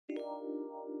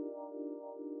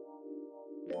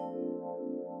I'm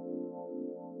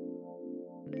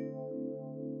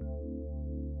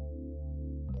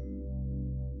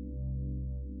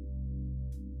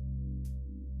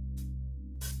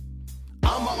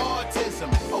an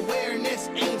autism awareness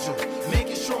angel,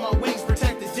 making sure my wings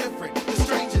protect the different, the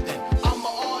stranger than. I'm an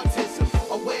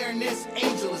autism awareness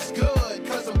angel. It's good,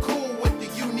 cause I'm cool with the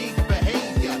unique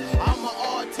behavior. I'm an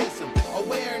autism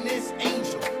awareness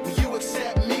angel. Will you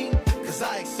accept me? Cause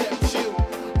I accept you.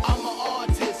 I'm an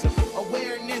autism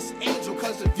awareness angel,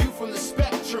 cause a view from the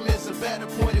spectrum is a better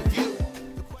point of view.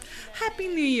 Happy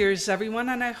New Year's, everyone,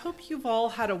 and I hope you've all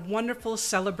had a wonderful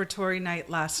celebratory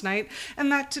night last night,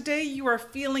 and that today you are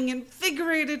feeling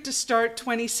invigorated to start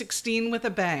 2016 with a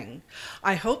bang.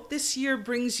 I hope this year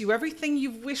brings you everything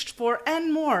you've wished for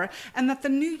and more, and that the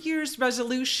New Year's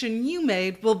resolution you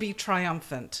made will be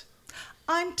triumphant.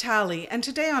 I'm Tally, and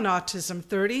today on Autism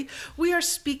 30, we are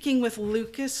speaking with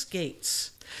Lucas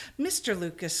Gates. Mr.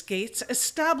 Lucas Gates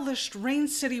established Rain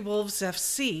City Wolves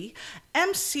FC,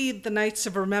 emceed the Knights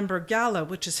of Remember Gala,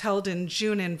 which is held in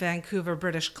June in Vancouver,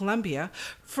 British Columbia,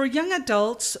 for young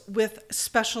adults with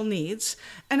special needs,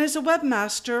 and is a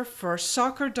webmaster for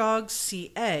Soccer Dogs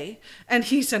CA, and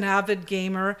he's an avid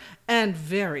gamer and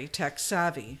very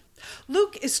tech-savvy.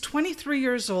 Luke is 23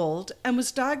 years old and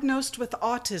was diagnosed with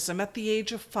autism at the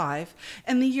age of 5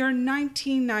 in the year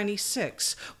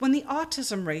 1996, when the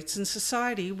autism rates in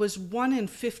society was 1 in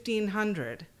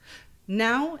 1,500.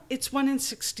 Now it's 1 in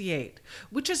 68,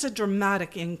 which is a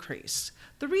dramatic increase.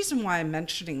 The reason why I'm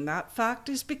mentioning that fact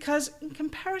is because, in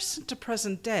comparison to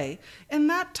present day, in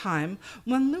that time,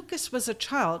 when Lucas was a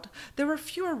child, there were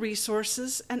fewer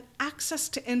resources and access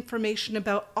to information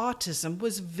about autism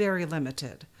was very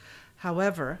limited.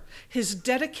 However, his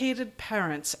dedicated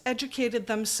parents educated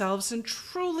themselves and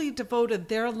truly devoted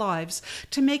their lives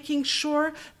to making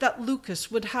sure that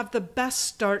Lucas would have the best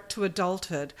start to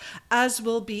adulthood, as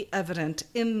will be evident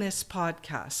in this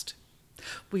podcast.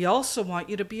 We also want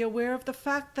you to be aware of the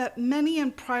fact that many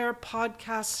in prior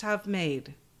podcasts have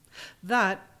made,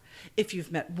 that if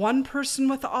you've met one person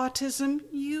with autism,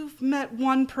 you've met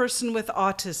one person with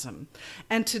autism.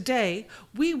 And today,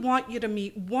 we want you to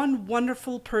meet one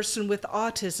wonderful person with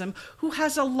autism who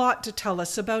has a lot to tell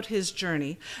us about his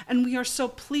journey, and we are so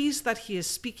pleased that he is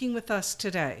speaking with us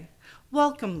today.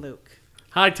 Welcome, Luke.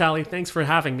 Hi, Tally. Thanks for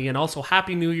having me, and also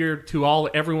Happy New Year to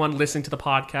everyone listening to the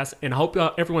podcast, and I hope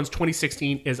everyone's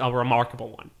 2016 is a remarkable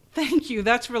one. Thank you.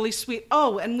 That's really sweet.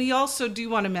 Oh, and we also do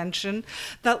want to mention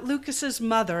that Lucas's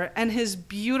mother and his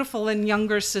beautiful and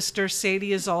younger sister,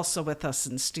 Sadie, is also with us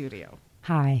in studio.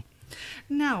 Hi.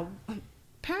 Now,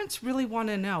 parents really want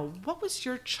to know, what was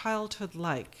your childhood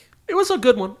like? It was a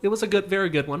good one. It was a very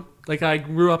good one. Like, I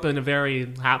grew up in a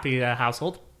very happy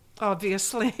household.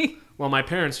 Obviously. Well, my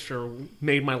parents sure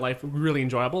made my life really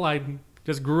enjoyable. I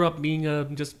just grew up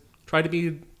being just try to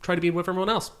be with everyone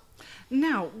else.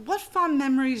 Now, what fond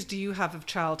memories do you have of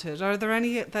childhood? Are there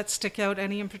any that stick out,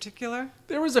 any in particular?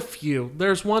 There was a few.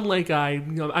 There's one I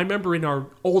remember in our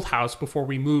old house before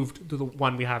we moved to the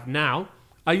one we have now.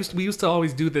 We used to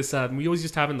always do this. We always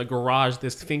used to have in the garage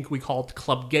this thing we called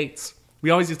Club Gates. We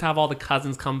always used to have all the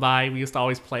cousins come by. We used to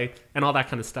always play and all that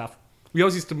kind of stuff. We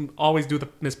always used to do the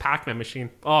Miss Pac-Man machine.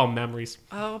 Oh, memories.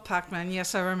 Oh, Pac-Man.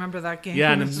 Yes, I remember that game.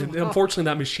 Yeah, and unfortunately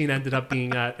that machine ended up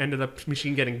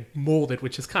getting molded,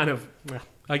 which is kind of,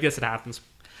 I guess it happens.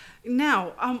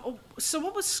 Now, so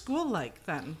what was school like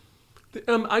then?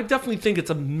 I definitely think it's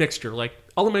a mixture. Like,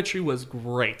 elementary was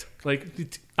great. Like,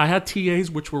 I had TAs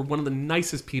which were one of the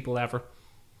nicest people ever.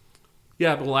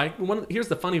 Yeah, but here's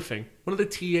the funny thing. One of the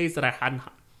TAs that I had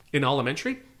in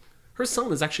elementary, her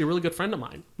son is actually a really good friend of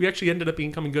mine. We actually ended up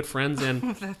becoming good friends. And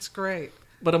oh, that's great.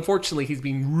 But unfortunately, he's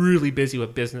been really busy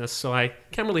with business, so I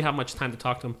can't really have much time to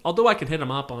talk to him. Although I can hit him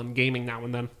up on gaming now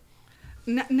and then.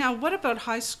 Now, what about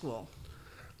high school?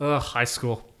 High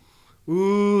school.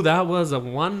 Ooh, that was a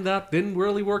one that didn't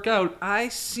really work out. I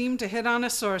seem to hit on a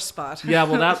sore spot. Yeah,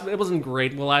 well, it wasn't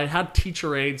great. Well, I had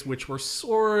teacher aides which were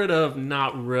sort of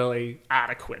not really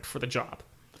adequate for the job.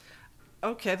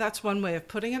 Okay, that's one way of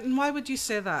putting it. And why would you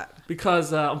say that?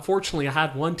 Because unfortunately, I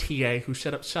had one TA who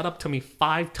shut up to me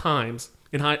 5 times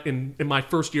in my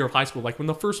first year of high school, like in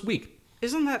the first week.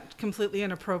 Isn't that completely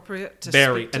inappropriate to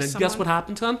Very. speak to And then someone? guess what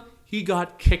happened to him? He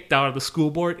got kicked out of the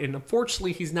school board, and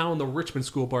unfortunately, he's now in the Richmond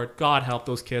school board. God help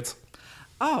those kids.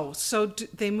 Oh, so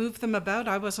they moved them about?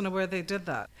 I wasn't aware they did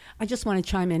that. I just want to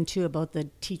chime in, too, about the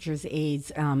teachers'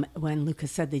 aides. When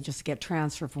Lucas said they just get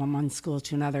transferred from one school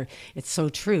to another, it's so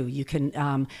true. You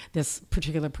can, this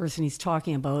particular person he's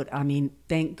talking about, I mean,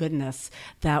 thank goodness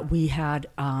that we had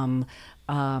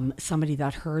somebody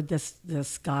that heard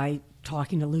this guy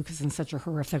talking to Lucas in such a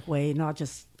horrific way, not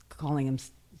just calling him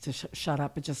to shut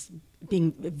up, but just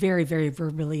being very, very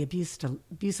verbally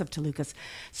abusive to Lucas.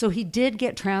 So he did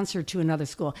get transferred to another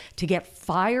school. To get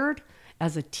fired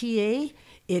as a TA,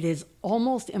 it is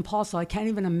almost impossible. I can't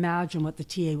even imagine what the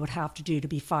TA would have to do to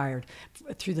be fired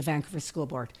through the Vancouver School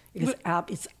Board.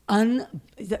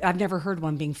 I've never heard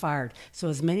one being fired. So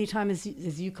as many times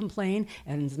as you complain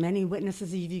and as many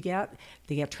witnesses as you get,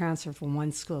 they get transferred from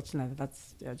one school to another.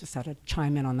 That's I just had to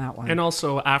chime in on that one. And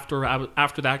also after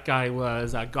that guy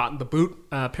was gotten the boot,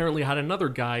 apparently I had another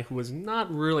guy who was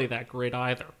not really that great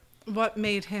either. What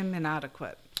made him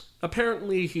inadequate?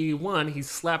 Apparently he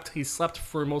slept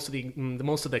for most of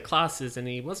the classes, and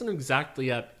he wasn't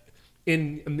exactly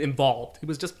involved. He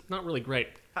was just not really great.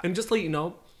 And just to let you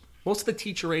know, most of the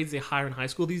teacher aides they hire in high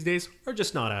school these days are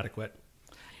just not adequate.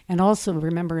 And also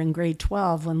remember in grade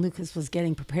 12 when Lucas was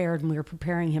getting prepared and we were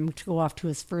preparing him to go off to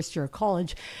his first year of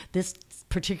college, this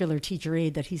particular teacher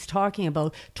aide that he's talking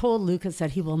about told Lucas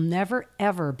that he will never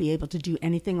ever be able to do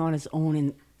anything on his own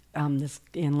in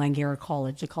Langara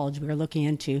College, the college we were looking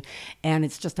into, and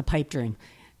it's just a pipe dream.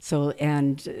 So,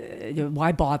 and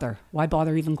why bother? Why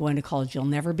bother even going to college? You'll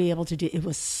never be able to do. It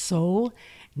was so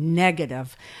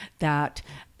negative that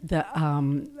the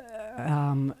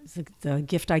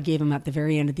gift I gave him at the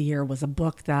very end of the year was a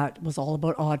book that was all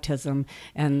about autism,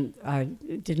 and I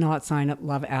did not sign up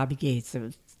Love Abby Gates.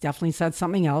 It definitely said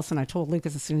something else, and I told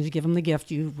Lucas as soon as you give him the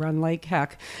gift, you run like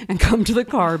heck and come to the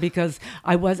car, because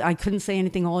I couldn't say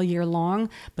anything all year long,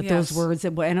 but Yes. those words,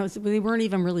 they weren't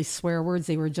even really swear words.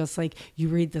 They were just like, you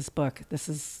read this book. It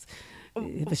was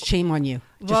shame on you.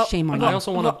 Shame on you. I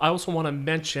also want to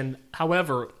mention,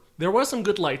 however, there was some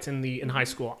good lights in high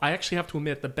school. I actually have to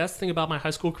admit, the best thing about my high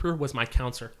school career was my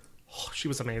counselor. Oh, she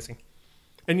was amazing.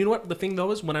 And you know what? The thing though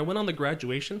is, when I went on the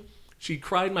graduation, she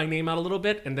cried my name out a little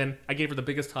bit, and then I gave her the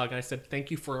biggest hug, and I said, "Thank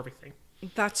you for everything."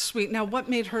 That's sweet. Now, what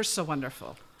made her so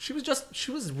wonderful? She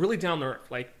was really down to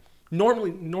earth. Like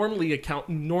normally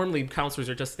counselors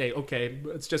are just say, "Okay,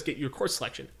 let's just get your course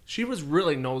selection." She was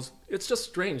really knows. It's just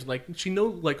strange. Like she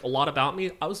knew like a lot about me.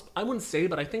 I wouldn't say,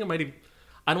 but I think I might have.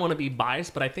 I don't want to be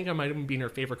biased, but I think I might have been her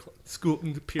favorite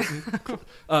student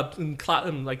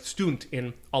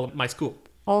in all of my school.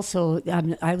 Also,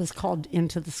 I was called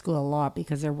into the school a lot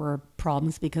because there were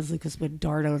problems, because Lucas would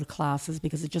dart out of classes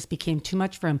because it just became too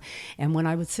much for him. And when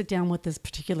I would sit down with this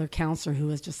particular counselor who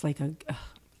was just like a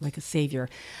savior,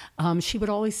 she would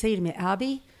always say to me,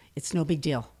 "Abby, it's no big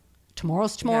deal.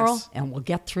 Tomorrow's tomorrow, Yes. and we'll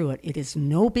get through it. It is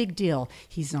no big deal.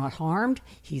 He's not harmed.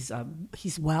 He's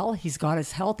well. He's got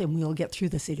his health, and we'll get through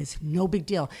this. It is no big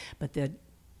deal." But the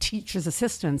teacher's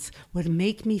assistants would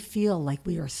make me feel like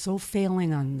we are so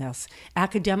failing on this.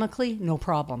 Academically, no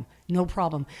problem.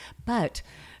 But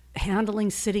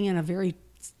handling sitting in a very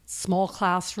small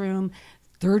classroom,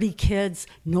 30 kids,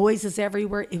 noises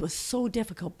everywhere, it was so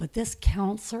difficult. But this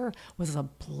counselor was a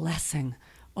blessing.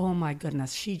 Oh my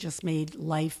goodness, she just made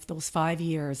life, those 5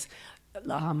 years,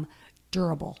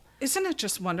 durable. Isn't it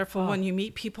just wonderful when you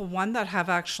meet people, one, that have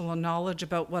actual knowledge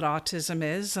about what autism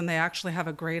is, and they actually have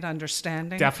a great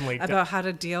understanding about how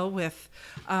to deal with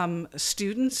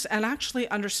students and actually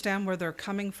understand where they're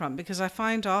coming from? Because I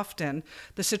find often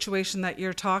the situation that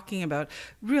you're talking about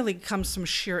really comes from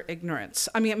sheer ignorance.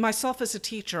 I mean, myself as a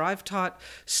teacher, I've taught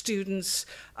students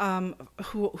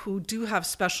who do have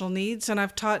special needs, and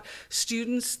I've taught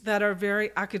students that are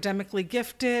very academically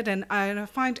gifted, and I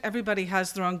find everybody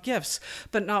has their own gifts,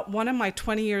 but not one in my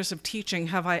 20 years of teaching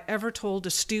have I ever told a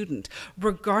student,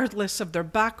 regardless of their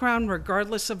background,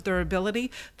 regardless of their ability,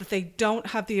 that they don't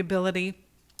have the ability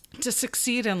to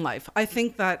succeed in life. I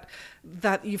think that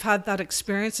you've had that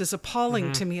experience is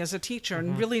appalling to me as a teacher,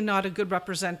 and really not a good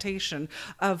representation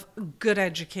of good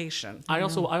education. I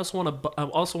also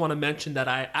want to mention that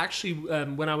I actually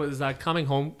when I was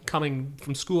coming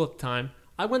from school at the time,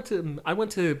 I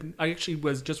actually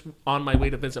was just on my way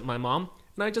to visit my mom,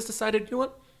 and I just decided, you know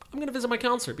what, I'm going to visit my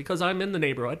counselor because I'm in the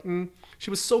neighborhood. And she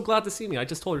was so glad to see me. I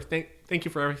just told her, thank you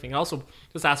for everything. I also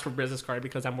just asked for a business card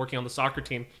because I'm working on the soccer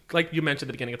team, like you mentioned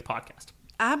at the beginning of the podcast.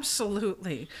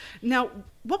 Absolutely. Now,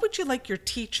 what would you like your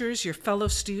teachers, your fellow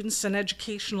students, and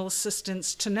educational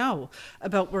assistants to know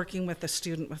about working with a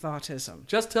student with autism?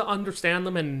 Just to understand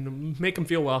them and make them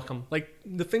feel welcome. Like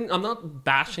the thing, I'm not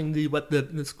bashing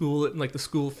the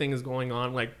school thing is going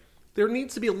on. Like there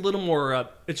needs to be a little more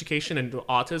education into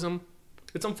autism.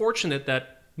 It's unfortunate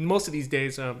that most of these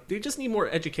days they just need more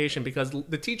education because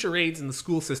the teacher aides in the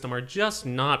school system are just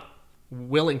not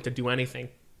willing to do anything.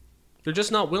 They're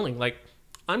just not willing. Like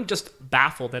I'm just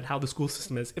baffled at how the school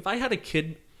system is. If I had a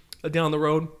kid down the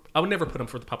road, would never put him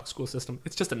for the public school system.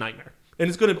 It's just a nightmare, and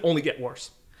it's going to only get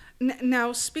worse.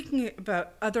 Now, speaking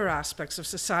about other aspects of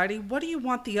society, what do you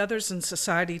want the others in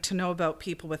society to know about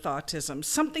people with autism?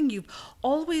 Something you've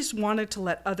always wanted to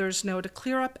let others know to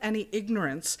clear up any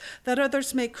ignorance that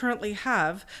others may currently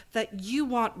have that you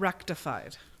want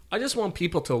rectified? I just want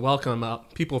people to welcome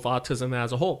people with autism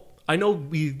as a whole. I know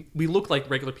we look like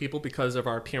regular people because of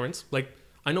our appearance. Like,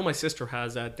 I know my sister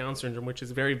has Down syndrome, which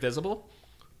is very visible.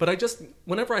 But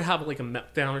whenever I have like a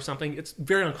meltdown or something, it's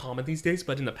very uncommon these days.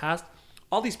 But in the past,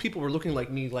 all these people were looking like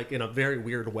me, like in a very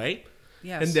weird way.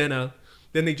 Yes. And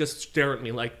then they just stare at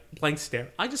me like blank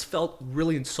stare. I just felt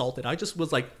really insulted. I just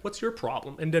was like, what's your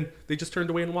problem? And then they just turned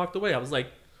away and walked away. I was like,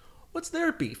 what's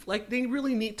their beef? Like, they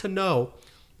really need to know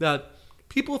that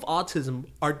people with autism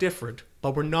are different,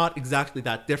 but we're not exactly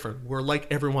that different. We're like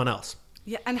everyone else.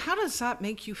 Yeah, and how does that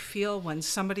make you feel when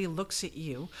somebody looks at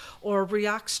you or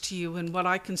reacts to you in what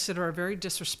I consider a very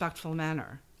disrespectful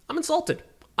manner? I'm insulted.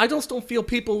 I just don't feel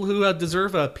people who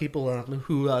deserve people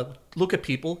who look at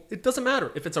people. It doesn't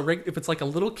matter if it's like a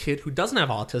little kid who doesn't have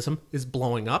autism is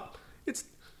blowing up. It's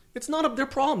not their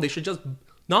problem. They should just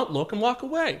not look and walk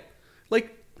away.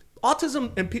 Like,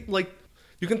 autism and people, like,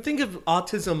 you can think of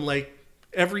autism like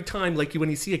every time, like, when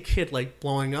you see a kid like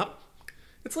blowing up.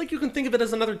 It's like you can think of it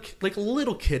as another, like a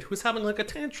little kid who's having like a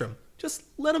tantrum. Just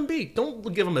let him be.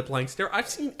 Don't give him a blank stare. I've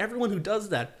seen everyone who does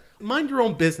that. Mind your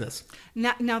own business.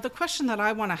 Now, the question that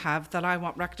I want to have, that I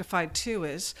want rectified too,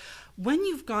 is when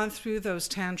you've gone through those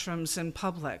tantrums in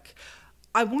public,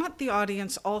 I want the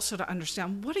audience also to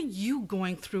understand, what are you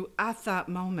going through at that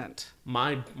moment?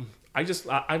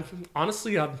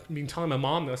 Honestly, I've been telling my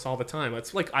mom this all the time.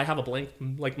 It's like I have a blank,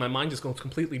 like my mind just goes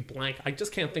completely blank. I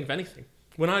just can't think of anything.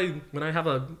 When I have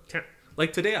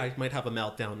like today, I might have a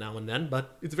meltdown now and then,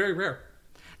 but it's very rare.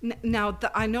 Now,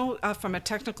 I know from a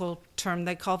technical term,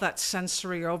 they call that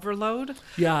sensory overload.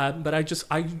 Yeah, but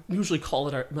I usually call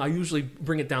it, I usually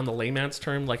bring it down to layman's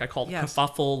term. Like, I call it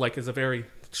kerfuffle, like, is a very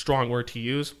strong word to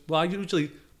use. Well,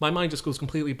 my mind just goes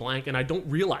completely blank, and I don't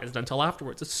realize it until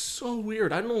afterwards. It's so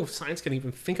weird. I don't know if science can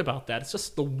even think about that. It's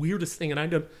just the weirdest thing.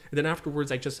 And then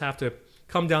afterwards, I just have to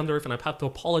come down to earth, and I have to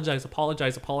apologize.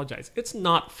 It's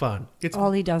not fun.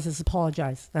 All he does is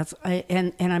apologize.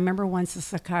 And I remember once a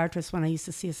psychiatrist, when I used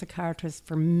to see a psychiatrist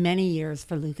for many years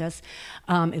for Lucas,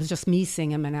 it was just me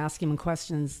seeing him and asking him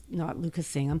questions, not Lucas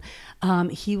seeing him.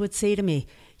 He would say to me,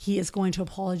 he is going to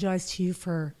apologize to you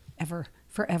forever.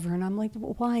 And I'm like,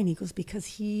 well, why? And he goes, because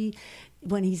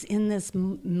when he's in this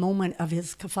moment of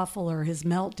his kerfuffle or his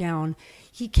meltdown,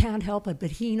 he can't help it,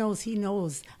 but he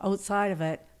knows outside of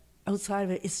it,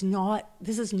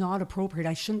 this is not appropriate.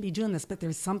 I shouldn't be doing this, but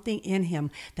there's something in him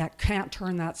that can't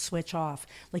turn that switch off.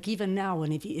 Like, even now,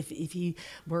 and if he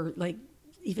were like,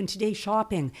 even today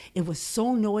shopping, it was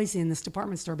so noisy in this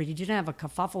department store, but he didn't have a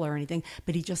kerfuffle or anything,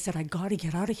 but he just said, I got to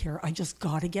get out of here. I just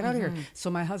got to get out of here.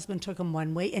 So my husband took him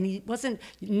one way, and you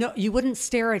wouldn't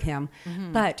stare at him,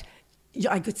 but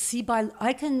I could see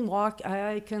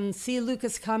I can see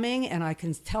Lucas coming, and I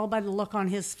can tell by the look on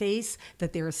his face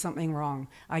that there is something wrong.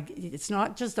 It's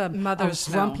not just a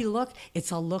grumpy look.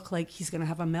 It's a look like he's going to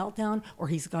have a meltdown, or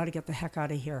he's got to get the heck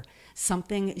out of here.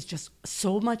 Something is just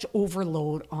so much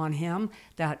overload on him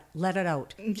that let it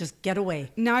out. Just get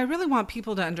away. Now, I really want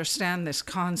people to understand this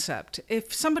concept.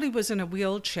 If somebody was in a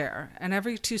wheelchair and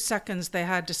every 2 seconds they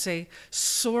had to say,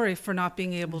 sorry for not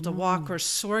being able to walk, or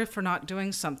sorry for not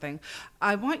doing something,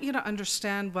 I want you to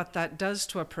understand what that does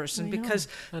to a person, because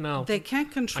they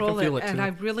can't control it. And I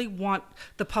really want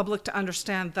the public to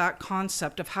understand that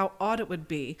concept of how odd it would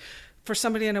be for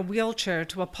somebody in a wheelchair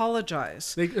to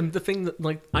apologize. And the thing that,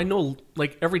 like, I know,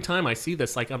 like, every time I see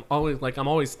this, like, I'm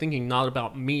always thinking not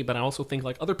about me, but I also think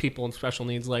like other people in special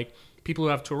needs, like people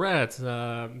who have Tourette's,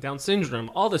 Down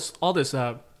syndrome, all this.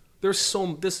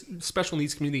 This special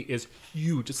needs community is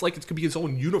huge. It's like it could be its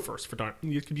own universe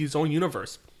it could be its own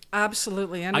universe.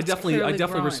 Absolutely, and I definitely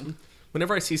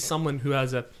whenever I see someone who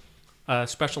has a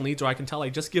special needs, or I can tell, I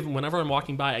just give them, whenever I'm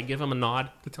walking by, I give them a nod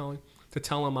to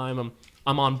tell them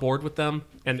I'm on board with them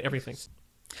and everything.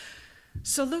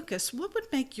 So, Lucas, what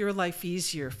would make your life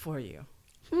easier for you?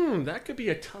 That could be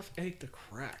a tough egg to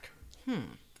crack.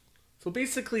 So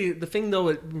basically, the thing though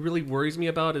it really worries me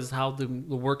about is how the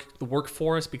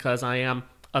workforce, because I am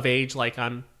of age, like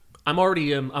I'm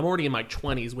already in my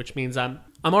 20s, which means I'm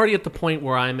already at the point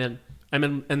where I'm in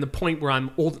the point where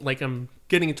I'm old, like I'm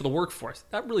getting into the workforce.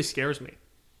 That really scares me.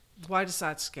 Why does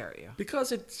that scare you?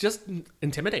 Because it's just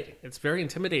intimidating. It's very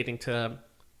intimidating to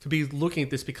be looking at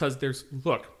this, because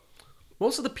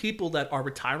most of the people that are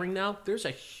retiring now, there's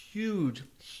a huge,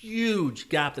 huge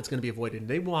gap that's going to be avoided.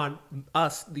 They want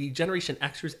us, the Generation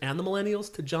Xers and the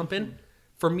Millennials, to jump in.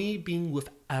 For me, being with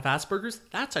have Asperger's,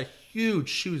 that's a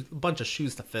huge bunch of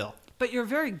shoes to fill. But you're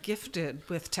very gifted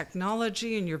with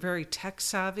technology and you're very tech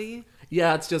savvy.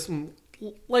 Yeah, it's just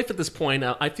life at this point.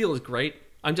 I feel is great.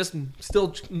 I'm just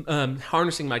still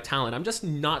harnessing my talent. I'm just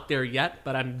not there yet,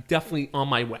 but I'm definitely on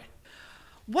my way.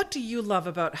 What do you love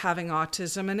about having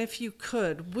autism? And if you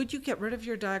could, would you get rid of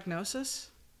your diagnosis?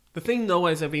 The thing, though,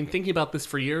 is I've been thinking about this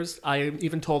for years. I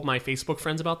even told my Facebook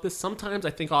friends about this. Sometimes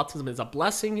I think autism is a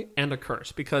blessing and a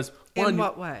curse because... In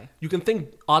what way? You can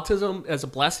think autism as a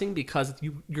blessing because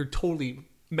you're totally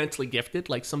mentally gifted.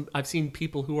 Like I've seen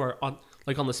people who are on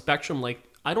the spectrum. Like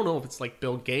I don't know if it's like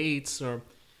Bill Gates or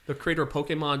the creator of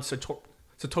Pokemon,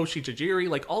 Satoshi Tajiri.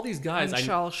 Like all these guys. And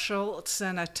Charles Schultz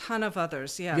and a ton of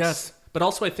others. Yes. Yes. But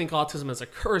also I think autism is a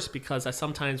curse because I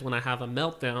sometimes when I have a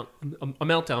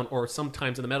meltdown, or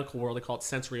sometimes in the medical world they call it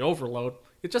sensory overload,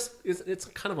 it's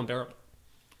kind of unbearable.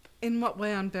 In what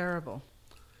way unbearable?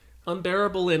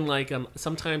 Unbearable in like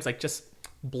sometimes I just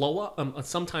blow up.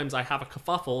 Sometimes I have a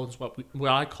kerfuffle is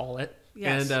what I call it.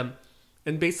 Yes.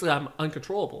 And basically I'm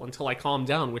uncontrollable until I calm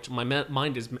down, which my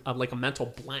mind is like a mental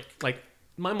blank. Like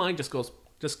my mind just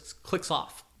clicks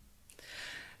off.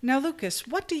 Now, Lucas,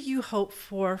 what do you hope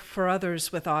for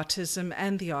others with autism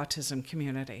and the autism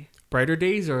community? Brighter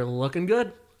days are looking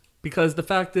good because the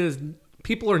fact is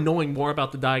people are knowing more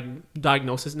about the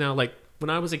diagnosis now. Like when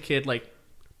I was a kid, like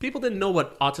people didn't know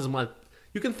what autism was.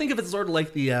 You can think of it sort of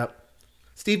like the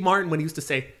Steve Martin when he used to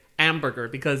say hamburger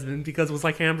because it was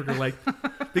like hamburger, like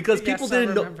because people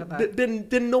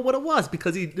didn't know what it was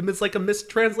because it's like a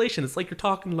mistranslation. It's like you're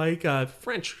talking like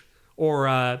French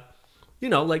or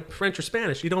like French or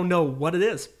Spanish. You don't know what it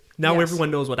is. Now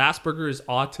Everyone knows what Asperger's,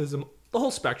 autism, the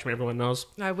whole spectrum everyone knows.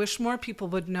 I wish more people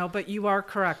would know, but you are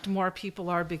correct. More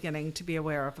people are beginning to be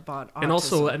aware about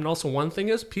autism. And also one thing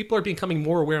is people are becoming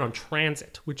more aware on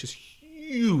transit, which is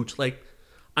huge. Like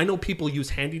I know people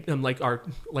use like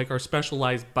our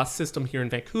specialized bus system here in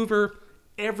Vancouver.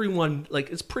 Everyone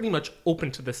is pretty much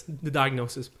open to the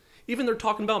diagnosis. Even they're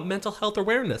talking about mental health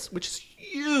awareness, which is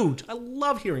huge. I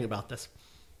love hearing about this.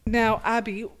 Now,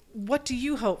 Abby, what do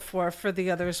you hope for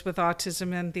the others with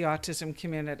autism and the autism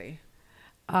community?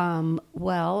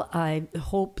 Well, I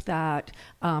hope that,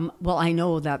 I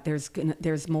know that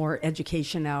there's more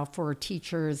education now for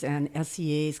teachers and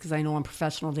SEAs, because I know on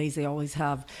professional days they always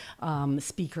have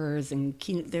speakers and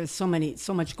there's so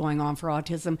much going on for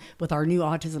autism. With our new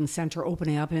autism center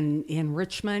opening up in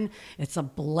Richmond, it's a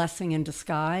blessing in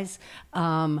disguise.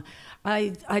 I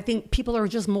think people are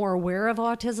just more aware of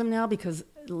autism now because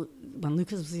when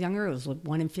Lucas was younger, it was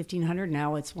 1 in 1,500.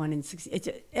 Now it's 1 in 60. It's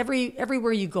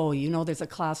everywhere you go, there's a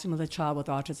classroom with a child with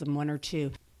autism, 1 or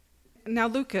 2. Now,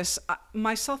 Lucas,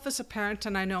 myself as a parent,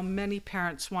 and I know many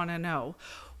parents want to know,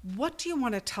 what do you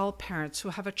want to tell parents who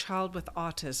have a child with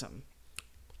autism?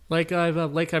 Like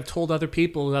I've told other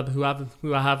people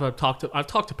I've talked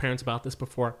to parents about this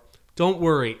before. Don't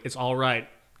worry, it's all right.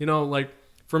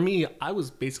 For me, I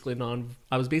was basically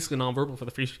nonverbal for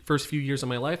the first few years of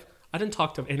my life. I didn't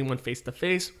talk to anyone face to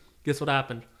face. Guess what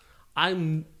happened?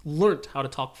 I learned how to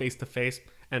talk face to face,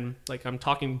 and I'm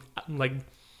talking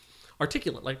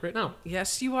articulate right now.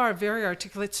 Yes, you are very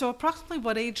articulate. So, approximately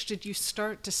what age did you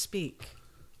start to speak?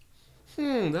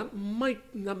 That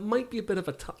might be a bit of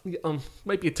a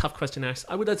tough question to ask.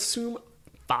 I would assume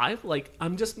 5.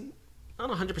 I'm just not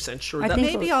 100% sure.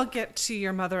 Maybe I'll get to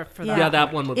your mother for that. Yeah,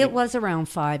 that one would be. It was around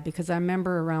 5 because I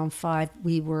remember around 5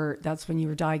 that's when you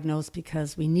were diagnosed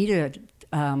because we needed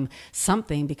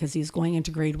something because he was going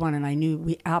into grade 1 and I knew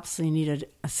we absolutely needed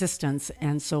assistance,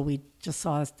 and so we just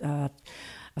saw a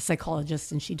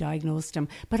psychologist and she diagnosed him.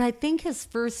 But I think his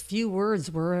first few words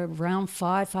were around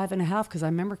 5.5, because I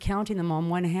remember counting them on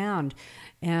one hand.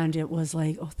 And it was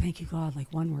like, oh, thank you, God,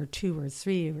 1 word, 2 words,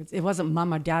 3 words. It wasn't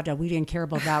mama, dada. We didn't care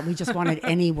about that. We just wanted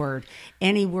any word.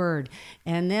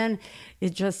 And then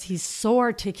he's so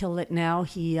articulate now.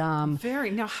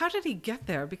 Now, how did he get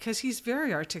there? Because he's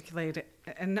very articulate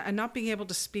and not being able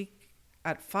to speak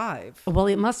at 5. Well,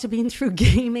 it must have been through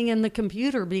gaming and the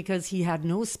computer because he had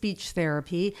no speech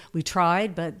therapy. We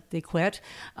tried, but they quit.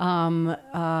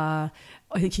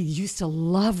 He used to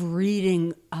love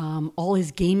reading all his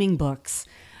gaming books.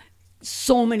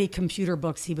 so many computer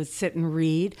books he would sit and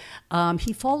read.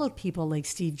 He followed people like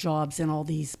Steve Jobs and all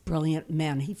these brilliant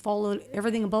men. He followed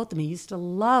everything about them. He used to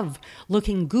love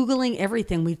Googling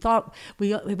everything. We thought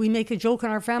we make a joke in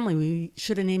our family. We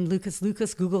should have named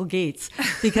Lucas Google Gates,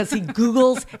 because he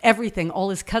Googles everything. All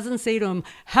his cousins say to him,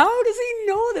 "How does he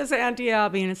know this, Auntie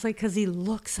Abby?" And it's like, because he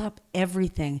looks up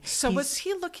everything. So was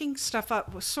he looking stuff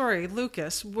up? Sorry,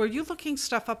 Lucas, were you looking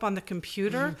stuff up on the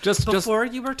computer Just before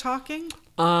you were talking?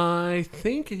 I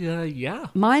think, yeah.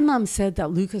 My mom said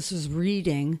that Lucas was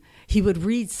reading. He would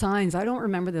read signs. I don't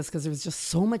remember this because there was just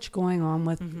so much going on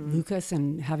with Lucas,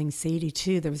 and having Sadie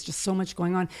too. There was just so much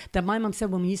going on that my mom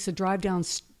said when we used to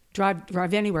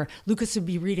drive anywhere, Lucas would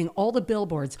be reading all the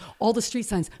billboards, all the street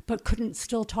signs, but couldn't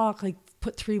still talk, like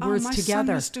put three words together. My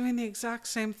son was doing the exact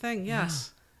same thing,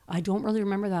 yes. Yeah. I don't really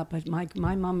remember that, but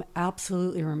my mom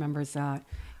absolutely remembers that.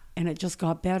 And it just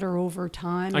got better over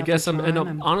time. I guess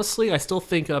honestly, I still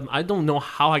think I don't know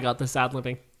how I got this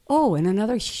ad-libbing. Oh, and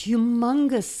another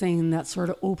humongous thing that sort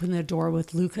of opened the door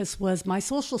with Lucas was my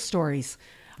social stories.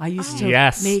 I used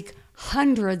to make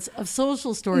hundreds of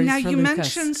social stories now, for you Lucas.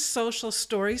 mentioned social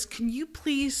stories. Can you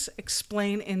please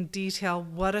explain in detail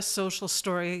what a social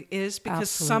story is?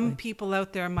 Because some people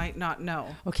out there might not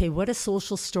know. Okay, what a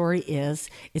social story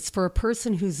is, it's for a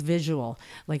person who's visual.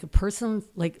 Like a person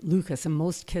like Lucas, and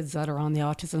most kids that are on the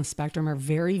autism spectrum are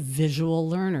very visual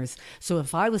learners. So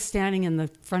if I was standing in the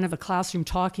front of a classroom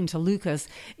talking to Lucas,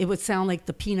 it would sound like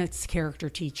the Peanuts character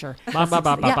teacher. But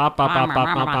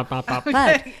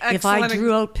if I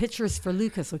drew out pictures for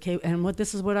Lucas, okay, and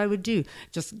this is what I would do.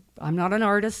 I'm not an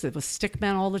artist. It was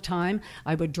stickman all the time.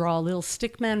 I would draw a little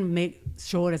stickman,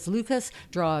 show it as Lucas,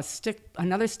 draw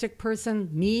another stick person,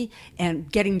 me, and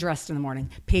getting dressed in the morning.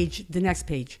 The next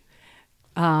page.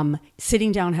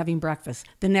 Sitting down having breakfast.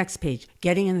 The next page,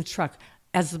 getting in the truck.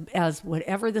 As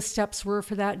whatever the steps were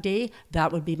for that day,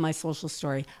 that would be my social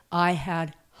story. I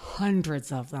had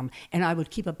hundreds of them, and I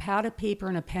would keep a pad of paper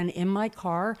and a pen in my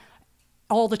car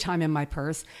all the time in my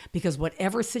purse, because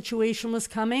whatever situation was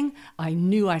coming, I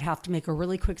knew I'd have to make a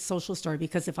really quick social story,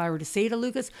 because if I were to say to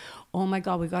Lucas, "Oh my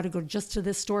God, we got to go just to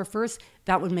this store first,"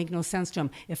 that would make no sense to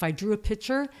him. If I drew a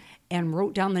picture and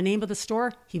wrote down the name of the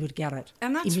store, he would get it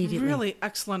And that's immediately. really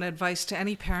excellent advice to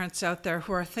any parents out there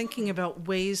who are thinking about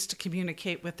ways to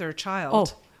communicate with their child.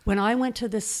 Oh, when I went to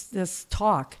this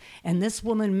talk and this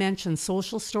woman mentioned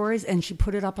social stories and she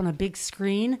put it up on a big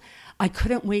screen, I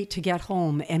couldn't wait to get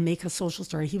home and make a social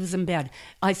story. He was in bed.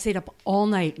 I stayed up all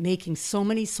night making so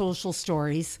many social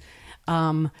stories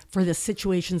for the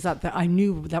situations that I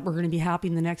knew that were going to be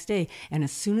happening the next day. And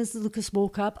as soon as Lucas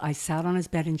woke up, I sat on his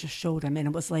bed and just showed him. And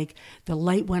it was like the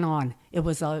light went on. It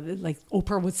was like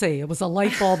Oprah would say, it was a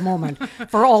light bulb moment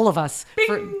for all of us.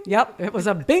 It was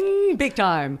a bing, big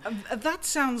time. That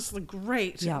sounds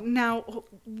great. Yep. Now,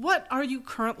 what are you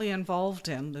currently involved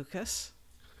in, Lucas?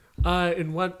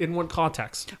 In what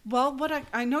context? Well,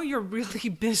 I know you're really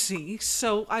busy,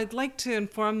 so I'd like to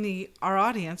inform our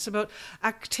audience about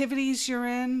activities you're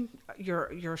in,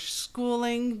 your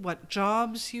schooling, what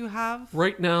jobs you have.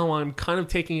 Right now, I'm kind of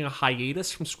taking a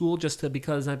hiatus from school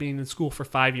because I've been in school for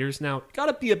 5 years now.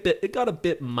 It got a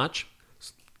bit much.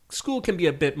 School can be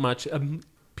a bit much.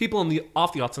 People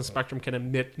off the autism spectrum can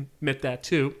admit that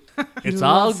too. It's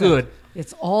all good.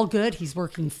 It's all good. He's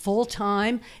working full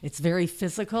time. It's very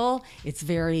physical. It's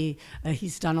very.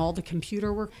 He's done all the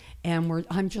computer work, and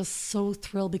I'm just so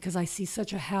thrilled because I see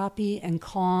such a happy and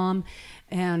calm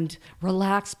and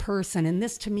relaxed person, and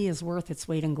this to me is worth its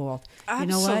weight in gold.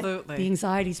 Absolutely. You know what? The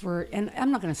anxieties were, and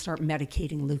I'm not going to start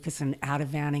medicating Lucas and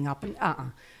Ativanning up and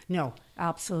no,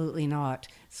 absolutely not.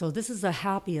 So this is the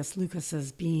happiest Lucas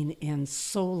has been in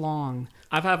so long.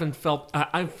 I've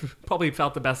probably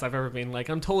felt the best I've ever been.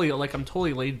 I'm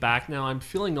totally laid back now. I'm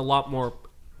feeling a lot more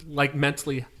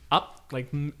mentally up,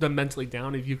 than mentally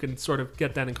down, if you can sort of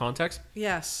get that in context.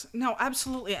 Yes. No,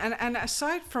 absolutely. And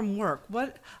aside from work,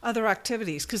 what other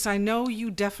activities? Because I know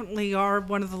you definitely are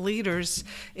one of the leaders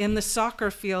in the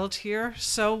soccer field here.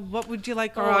 So what would you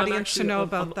like our audience to know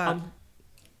about that?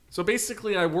 So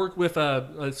basically, I work with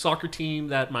a soccer team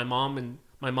that my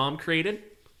mom created.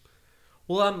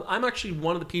 Well, I'm actually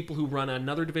one of the people who run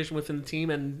another division within the team,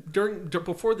 and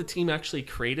before the team actually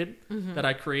created, that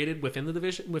I created within the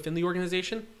division, within the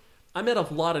organization, I met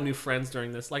a lot of new friends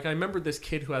during this. I remember this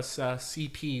kid who has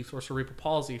CP, or cerebral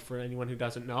palsy, for anyone who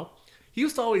doesn't know. He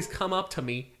used to always come up to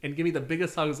me and give me the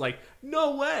biggest hugs, like,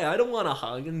 "No way, I don't want a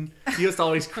hug," and he used to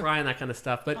always cry and that kind of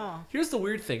stuff. But here's the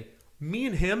weird thing. Me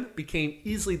and him became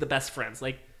easily the best friends.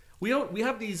 We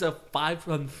have these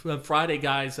 5 Friday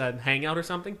guys hangout or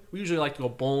something. We usually like to go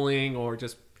bowling or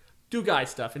just do guy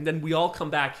stuff, and then we all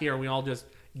come back here and we all just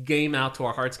game out to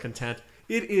our heart's content.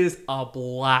 It is a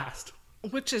blast.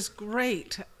 Which is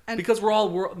great. And Because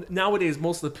nowadays,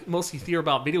 most you hear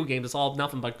about video games is all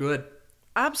nothing but good.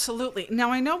 absolutely.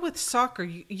 Now, I know with soccer,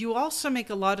 you also make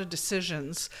a lot of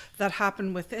decisions that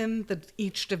happen within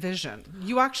each division.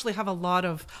 You actually have a lot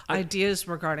of ideas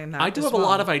regarding that. I do have a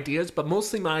lot of ideas, but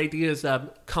mostly my ideas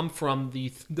come from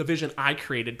the division I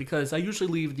created, because I usually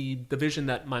leave the division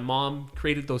that my mom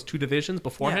created, those 2 divisions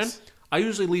beforehand. Yes. I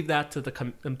usually leave that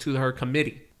to her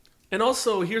committee. And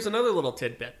also, here's another little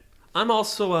tidbit. I'm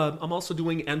also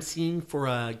doing emceeing for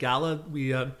a gala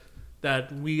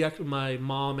my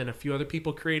mom and a few other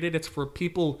people created. It's for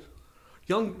people,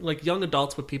 young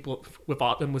adults with people with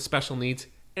autism, with special needs.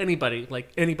 Anybody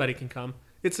can come.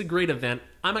 It's a great event.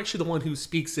 I'm actually the one who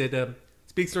speaks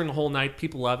during the whole night.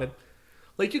 People love it.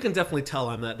 Like, you can definitely tell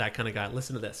I'm that kind of guy.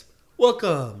 Listen to this.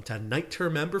 Welcome to Night to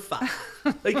Remember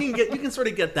 5. Like, you can sort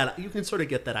of get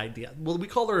that idea. Well, we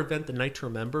call our event the Night to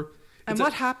Remember. And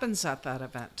what happens at that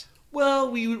event?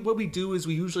 Well, what we do is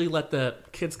we usually let the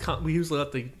kids come. We usually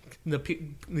let the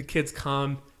kids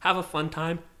come, have a fun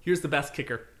time. Here's the best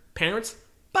kicker: parents,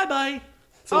 bye.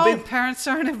 So parents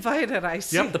aren't invited. I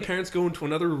see. Yep, the parents go into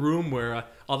another room where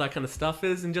all that kind of stuff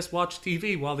is, and just watch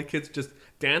TV while the kids just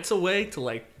dance away to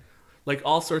like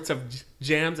all sorts of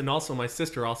jams. And also, my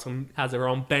sister also has her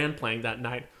own band playing that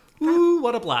night. Ooh,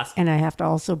 what a blast. And I have to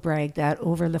also brag that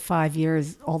over the 5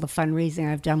 years, all the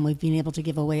fundraising I've done, we've been able to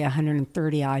give away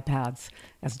 130 iPads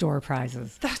as door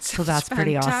prizes. That's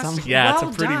pretty awesome. Yeah, Well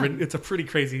it's a pretty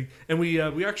crazy. And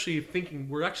we're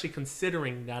actually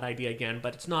considering that idea again,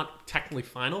 but it's not technically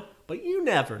final, but you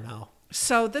never know.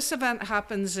 So this event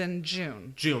happens in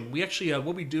June. We actually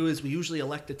what we do is we usually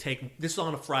elect to take this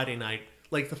on a Friday night,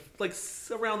 like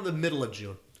around the middle of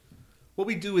June. What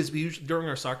we do is during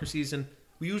our soccer season,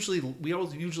 we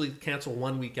always usually cancel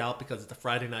 1 week out because it's a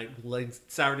Friday night.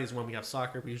 Saturday is when we have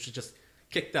soccer. We usually just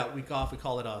kick that week off. We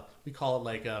call it how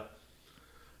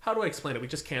do I explain it? We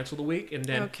just cancel the week, and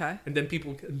then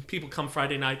people come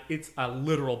Friday night. It's a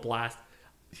literal blast.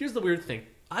 Here's the weird thing.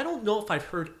 I don't know if I've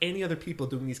heard any other people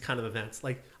doing these kind of events.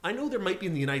 Like, I know there might be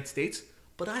in the United States,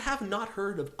 but I have not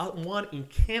heard of one in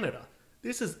Canada.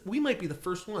 We might be the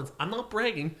first ones. I'm not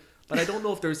bragging, but I don't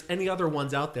know if there's any other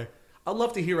ones out there. I'd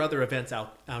love to hear other events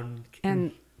out.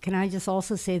 And can I just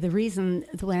also say the reason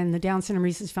when the Down Syndrome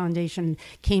Research Foundation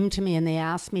came to me and they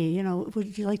asked me,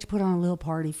 would you like to put on a little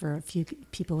party for a few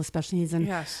people with special needs? And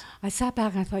yes. I sat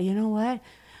back and I thought, you know what?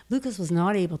 Lucas was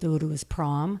not able to go to his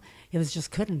prom. It was just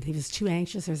couldn't. He was too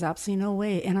anxious. There's absolutely no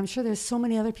way. And I'm sure there's so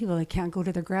many other people that can't go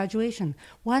to their graduation.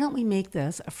 Why don't we make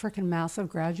this a freaking massive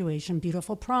graduation,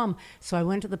 beautiful prom? So I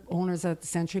went to the owners at the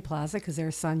Century Plaza because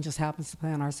their son just happens to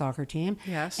play on our soccer team.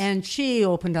 Yes. And she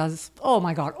opened us, oh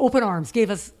my God, open arms, gave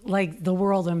us like the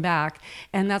world and back.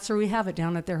 And that's where we have it,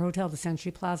 down at their hotel, the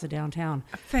Century Plaza downtown.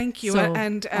 Thank you. So,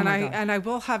 and I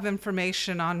will have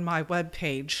information on my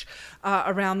webpage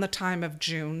around the time of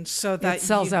June, so that it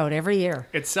sells out every year.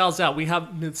 It sells out. The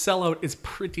sellout is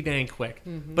pretty dang quick.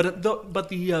 Mm-hmm.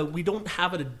 But we don't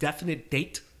have a definite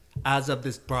date as of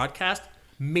this broadcast.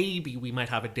 Maybe we might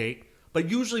have a date, but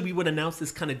usually we would announce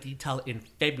this kind of detail in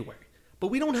February. But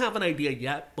we don't have an idea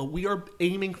yet. But we are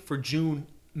aiming for June,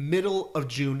 middle of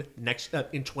June next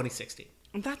in 2016.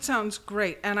 That sounds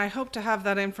great, and I hope to have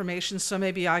that information so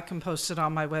maybe I can post it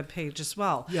on my webpage as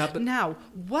well. Yeah, but now,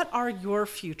 what are your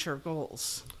future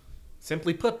goals?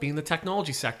 Simply put, being the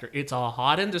technology sector, it's a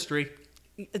hot industry.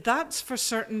 That's for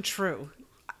certain true.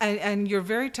 And you're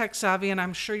very tech savvy, and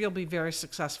I'm sure you'll be very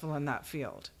successful in that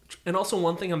field. And also,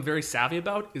 one thing I'm very savvy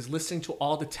about is listening to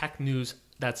all the tech news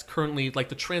that's currently, like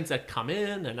the trends that come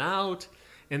in and out,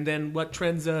 and then what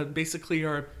trends basically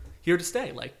are here to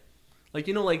stay. Like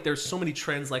there's so many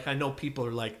trends. Like, I know people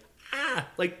are like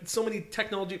so many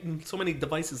technology, so many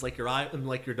devices like your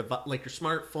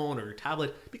smartphone or your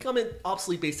tablet becoming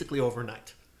obsolete basically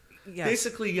overnight. Yes.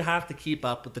 Basically, you have to keep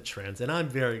up with the trends, and I'm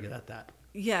very good at that.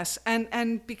 Yes,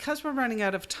 and because we're running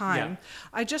out of time,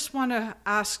 I just want to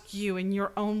ask you in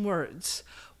your own words,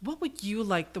 what would you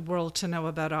like the world to know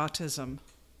about autism?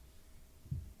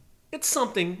 It's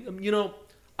something,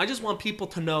 I just want people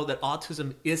to know that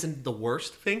autism isn't the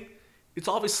worst thing. It's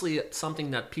obviously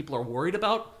something that people are worried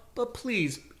about, but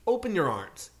please open your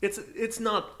arms. It's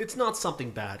not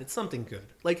something bad. It's something good.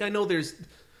 Like, I know there's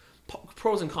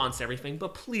pros and cons to everything,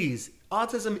 but please,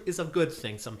 autism is a good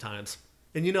thing sometimes.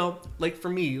 And like for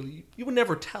me, you would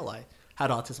never tell I had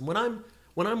autism. When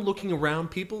I'm looking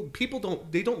around, people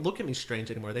don't look at me strange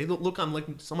anymore. They look I'm like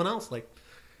someone else. Like,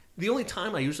 the only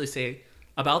time I usually say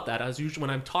about that is usually when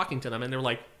I'm talking to them and they're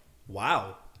like,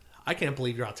 "Wow, I can't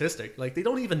believe you're autistic." Like, they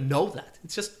don't even know that.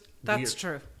 It's just That's weird.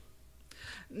 true.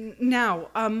 Now,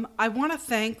 I want to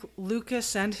thank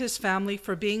Lucas and his family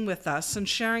for being with us and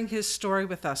sharing his story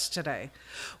with us today.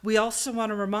 We also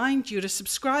want to remind you to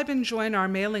subscribe and join our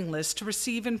mailing list to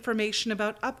receive information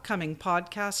about upcoming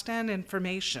podcasts and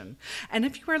information. And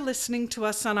if you are listening to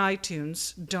us on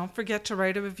iTunes, don't forget to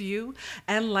write a review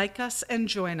and like us and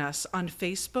join us on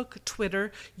Facebook, Twitter,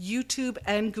 YouTube,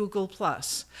 and Google+.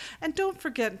 And don't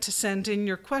forget to send in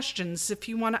your questions if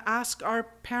you want to ask our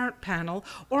parent panel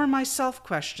or myself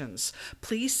questions.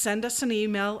 Please send us an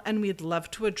email and we'd love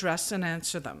to address and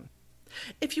answer them.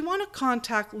 If you want to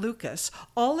contact Lucas,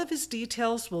 all of his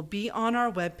details will be on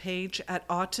our webpage at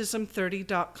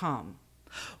autism30.com.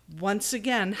 Once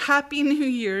again, Happy New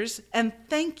Year's, and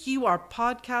thank you, our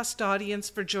podcast audience,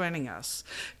 for joining us.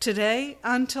 Today,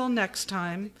 until next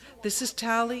time, this is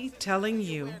Tally telling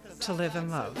you to live in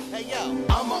love. Hey yo,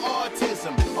 I'm an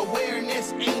autism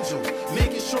awareness angel,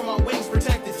 making sure my wings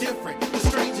protect the different, the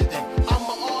stranger than. I'm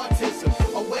an autism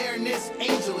awareness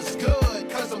angel. It's good,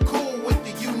 cause I'm cool with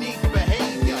the unique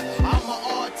behavior. I'm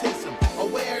an autism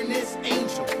awareness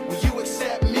angel. Will you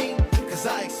accept me? Cause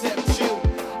I accept you.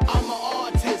 I'm an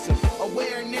autism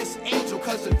awareness angel,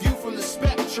 cause the view from the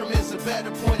spectrum is a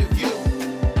better point of view.